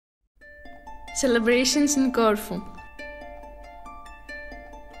Celebrations in Corfu.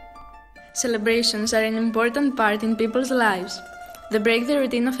 Celebrations are an important part in people's lives. They break the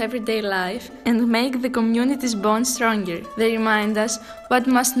routine of everyday life and make the community's bond stronger. They remind us what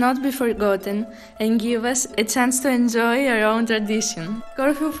must not be forgotten and give us a chance to enjoy our own tradition.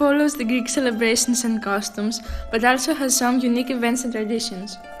 Corfu follows the Greek celebrations and customs, but also has some unique events and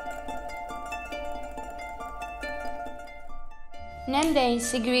traditions. Name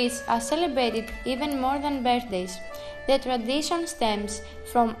days in Greece are celebrated even more than birthdays. The tradition stems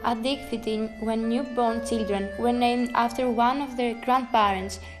from antiquity when newborn children were named after one of their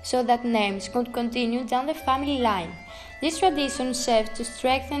grandparents so that names could continue down the family line. This tradition served to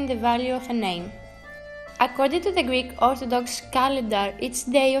strengthen the value of a name. According to the Greek Orthodox calendar, each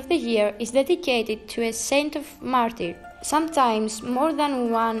day of the year is dedicated to a saint or martyr, sometimes more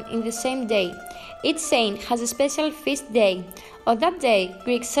than one in the same day. Each saint has a special feast day. On that day,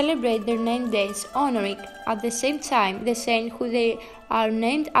 Greeks celebrate their name days, honoring at the same time the saint who they are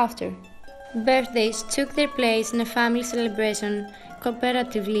named after. Birthdays took their place in a family celebration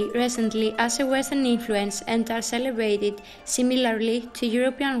comparatively recently as a Western influence and are celebrated similarly to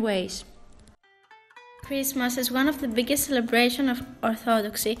European ways. Christmas is one of the biggest celebrations of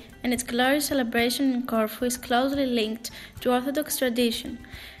Orthodoxy, and its glorious celebration in Corfu is closely linked to Orthodox tradition.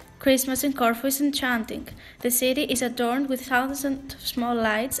 Christmas in Corfu is enchanting. The city is adorned with thousands of small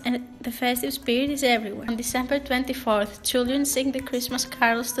lights and the festive spirit is everywhere. On December 24th, children sing the Christmas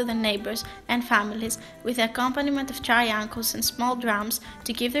carols to their neighbors and families with the accompaniment of triangles and small drums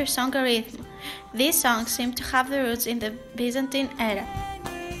to give their song a rhythm. These songs seem to have their roots in the Byzantine era.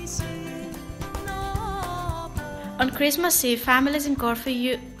 On Christmas Eve, families in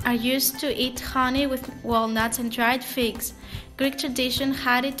Corfu are used to eat honey with walnuts and dried figs. Greek tradition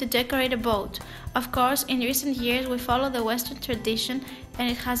had it to decorate a boat. Of course, in recent years we follow the Western tradition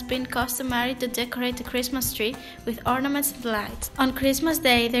and it has been customary to decorate the Christmas tree with ornaments and lights. On Christmas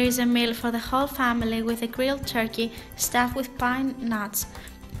Day there is a meal for the whole family with a grilled turkey stuffed with pine nuts,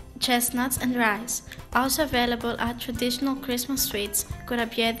 chestnuts and rice. Also available are traditional Christmas sweets,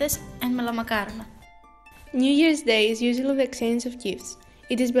 kourabiedes and melamakarona. New Year's Day is usually the exchange of gifts.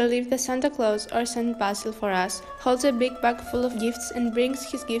 It is believed that Santa Claus, or Saint Basil for us, holds a big bag full of gifts and brings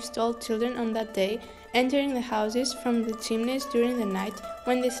his gifts to all children on that day, entering the houses from the chimneys during the night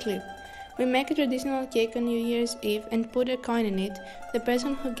when they sleep. We make a traditional cake on New Year's Eve and put a coin in it. The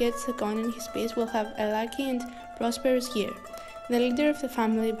person who gets the coin in his piece will have a lucky and prosperous year. The leader of the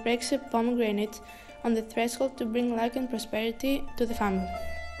family breaks a pomegranate on the threshold to bring luck and prosperity to the family.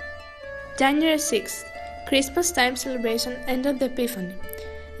 January 6th. Christmas time celebration and of the Epiphany.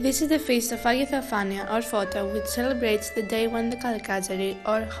 This is the feast of Agitha Afania or Fota, which celebrates the day when the Kalikazari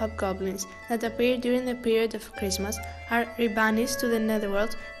or hobgoblins that appear during the period of Christmas are rebanished to the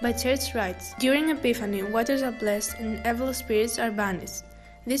netherworld by church rites. During Epiphany, waters are blessed and evil spirits are banished.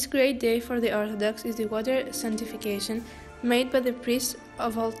 This great day for the Orthodox is the water sanctification made by the priests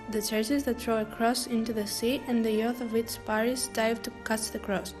of all the churches that throw a cross into the sea and the youth of each parish dive to catch the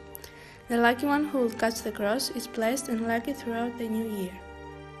cross. The lucky one who will catch the cross is blessed and lucky throughout the new year.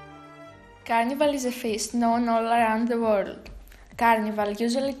 Carnival is a feast known all around the world. Carnival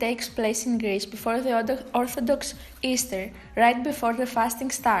usually takes place in Greece before the Orthodox Easter, right before the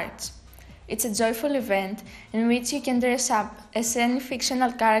fasting starts. It's a joyful event in which you can dress up as any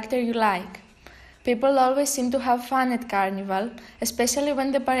fictional character you like. People always seem to have fun at Carnival, especially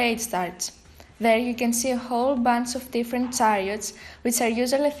when the parade starts. There you can see a whole bunch of different chariots, which are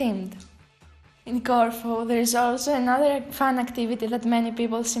usually themed. In Corfu, there is also another fun activity that many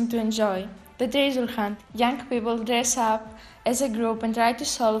people seem to enjoy, the treasure hunt. Young people dress up as a group and try to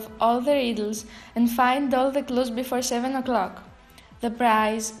solve all the riddles and find all the clues before 7 o'clock. The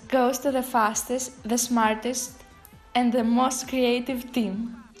prize goes to the fastest, the smartest, and the most creative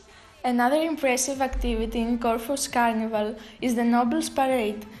team. Another impressive activity in Corfu's Carnival is the Nobles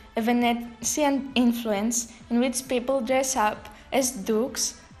Parade, a Venetian influence in which people dress up as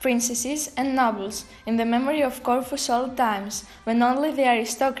dukes, princesses and nobles in the memory of Corfu's old times when only the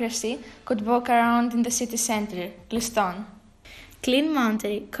aristocracy could walk around in the city centre, Liston. Clean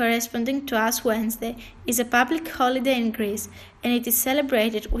Monday, corresponding to Ash Wednesday, is a public holiday in Greece and it is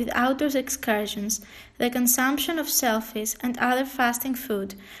celebrated with outdoor excursions, the consumption of shellfish and other fasting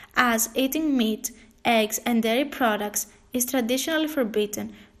food, as eating meat, eggs and dairy products is traditionally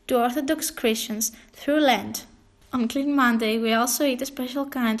forbidden to Orthodox Christians through Lent. On Clean Monday, we also eat a special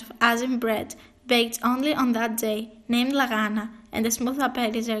kind of Asian bread, baked only on that day, named lagana, and a smooth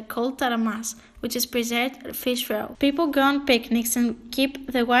appetizer called taramas, which is preserved fish roe. People go on picnics and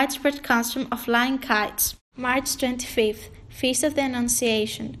keep the widespread custom of flying kites. March 25th, Feast of the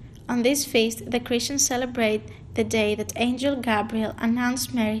Annunciation. On this feast, the Christians celebrate the day that Angel Gabriel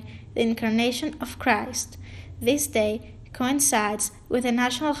announced Mary the incarnation of Christ. This day coincides with a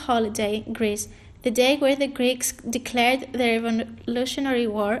national holiday in Greece, the day where the Greeks declared the revolutionary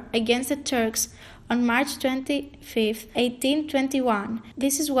war against the Turks on March 25, 1821.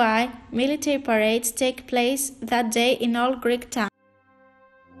 This is why military parades take place that day in all Greek towns.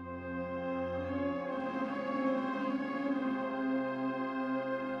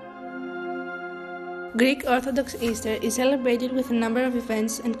 Greek Orthodox Easter is celebrated with a number of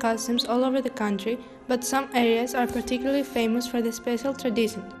events and customs all over the country, but some areas are particularly famous for the special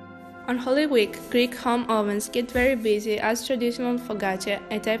tradition. On Holy Week, Greek home ovens get very busy as traditional focaccia,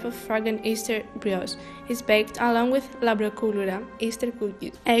 a type of fragrant Easter brioche, is baked along with labrokouloura, Easter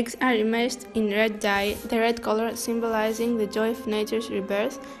cookies. Eggs are immersed in red dye, the red color symbolizing the joy of nature's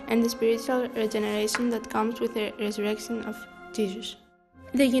rebirth and the spiritual regeneration that comes with the resurrection of Jesus.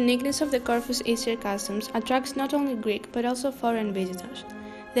 The uniqueness of the Corfu's Easter customs attracts not only Greek but also foreign visitors.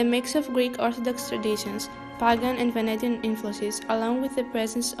 The mix of Greek Orthodox traditions, pagan and Venetian influences, along with the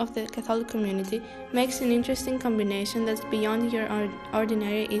presence of the Catholic community, makes an interesting combination that's beyond your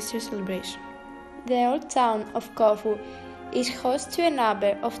ordinary Easter celebration. The old town of Corfu is host to a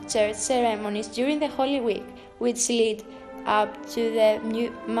number of church ceremonies during the Holy Week, which lead up to the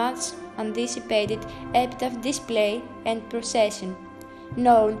much anticipated epitaph display and procession.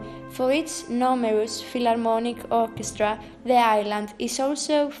 Known for its numerous philharmonic orchestra, the island is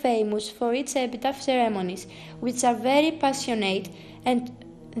also famous for its epitaph ceremonies, which are very passionate and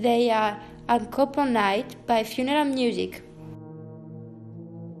they are accompanied by funeral music.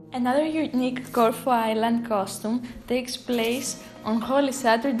 Another unique Corfu Island costume takes place on Holy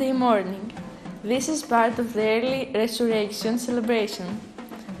Saturday morning. This is part of the early resurrection celebration.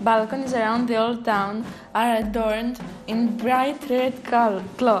 Balconies around the old town are adorned in bright red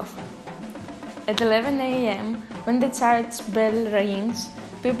cloth. At 11 a.m., when the church bell rings,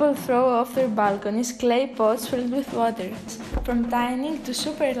 people throw off their balconies clay pots filled with water. From tiny to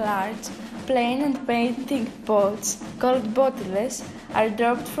super large, plain and painted pots, called boteles, are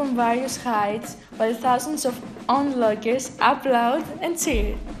dropped from various heights while thousands of onlookers applaud and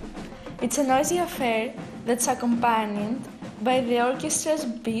cheer. It's a noisy affair that's accompanied by the orchestra's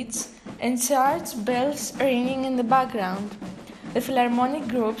beats and church bells ringing in the background. The philharmonic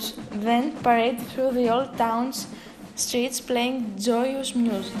groups then parade through the old town's streets playing joyous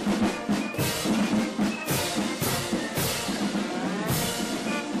music.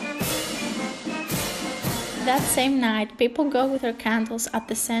 That same night, people go with their candles at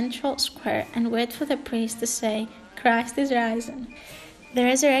the central square and wait for the priest to say, "Christ is risen." The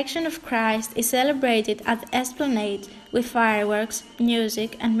resurrection of Christ is celebrated at the esplanade with fireworks,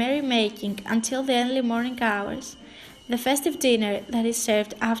 music, and merrymaking until the early morning hours. The festive dinner that is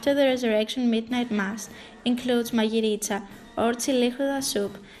served after the resurrection midnight mass includes magiritsa, or tsilihruda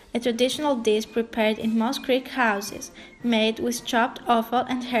soup, a traditional dish prepared in most Greek houses, made with chopped offal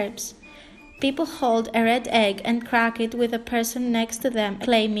and herbs. People hold a red egg and crack it with the person next to them,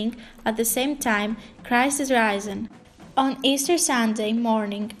 claiming at the same time, "Christ is risen." On Easter Sunday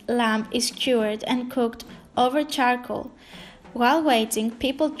morning, lamb is cured and cooked over charcoal. While waiting,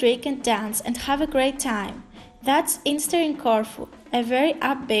 people drink and dance and have a great time. That's Easter in Corfu, a very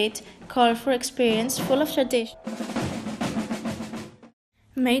upbeat, colorful experience full of tradition.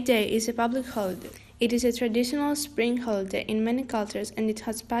 May Day is a public holiday. It is a traditional spring holiday in many cultures and it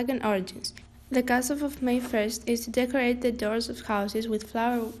has pagan origins. The custom of May 1st is to decorate the doors of houses with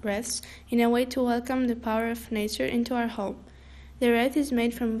flower wreaths in a way to welcome the power of nature into our home. The wreath is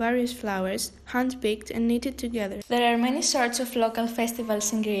made from various flowers, hand-picked and knitted together. There are many sorts of local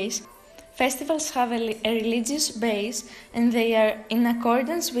festivals in Greece. Festivals have a religious base and they are in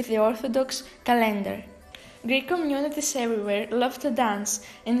accordance with the Orthodox calendar. Greek communities everywhere love to dance,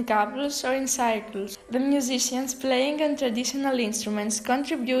 in couples or in circles. The musicians playing on traditional instruments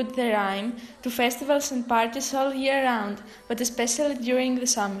contribute the rhyme to festivals and parties all year round, but especially during the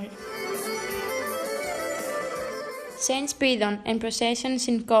summer. Saint Spiridon and processions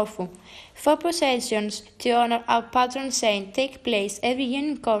in Corfu. 4 processions to honor our patron saint take place every year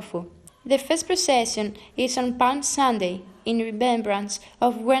in Corfu. The first procession is on Palm Sunday, in remembrance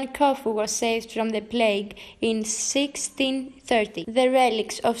of when Corfu was saved from the plague in 1630. The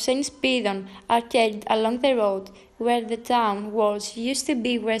relics of Saint Spiridon are carried along the road where the town walls used to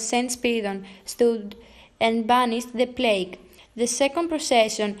be, where Saint Spiridon stood and banished the plague. The second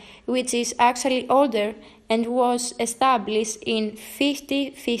procession, which is actually older and was established in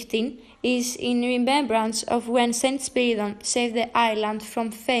 1515, is in remembrance of when Saint Spiridon saved the island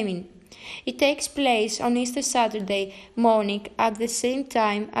from famine. It takes place on Easter Saturday morning at the same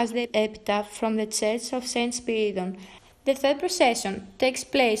time as the epitaph from the Church of St. Spiridon. The third procession takes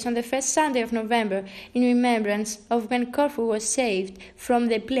place on the first Sunday of November in remembrance of when Corfu was saved from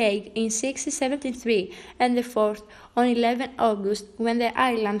the plague in 1673, and the fourth on 11 August when the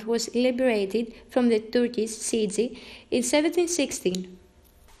island was liberated from the Turkish siege in 1716.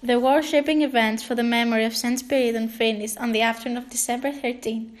 The worshipping events for the memory of St. Spiridon finished on the afternoon of December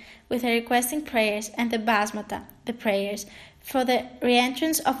 13, with the requesting prayers and the basmata, the prayers, for the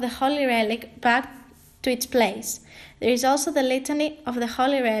re-entrance of the holy relic back to its place. There is also the litany of the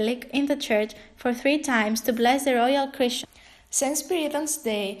holy relic in the church for 3 times to bless the royal Christian. St. Spiridon's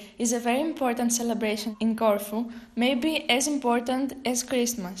Day is a very important celebration in Corfu, maybe as important as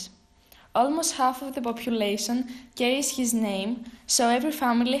Christmas. Almost half of the population carries his name, so every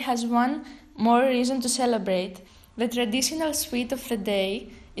family has one more reason to celebrate. The traditional sweet of the day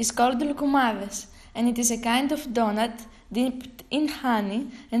is called lukumades, and it is a kind of donut dipped in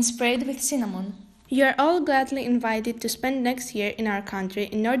honey and sprayed with cinnamon. You are all gladly invited to spend next year in our country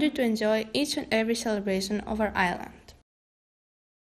in order to enjoy each and every celebration of our island.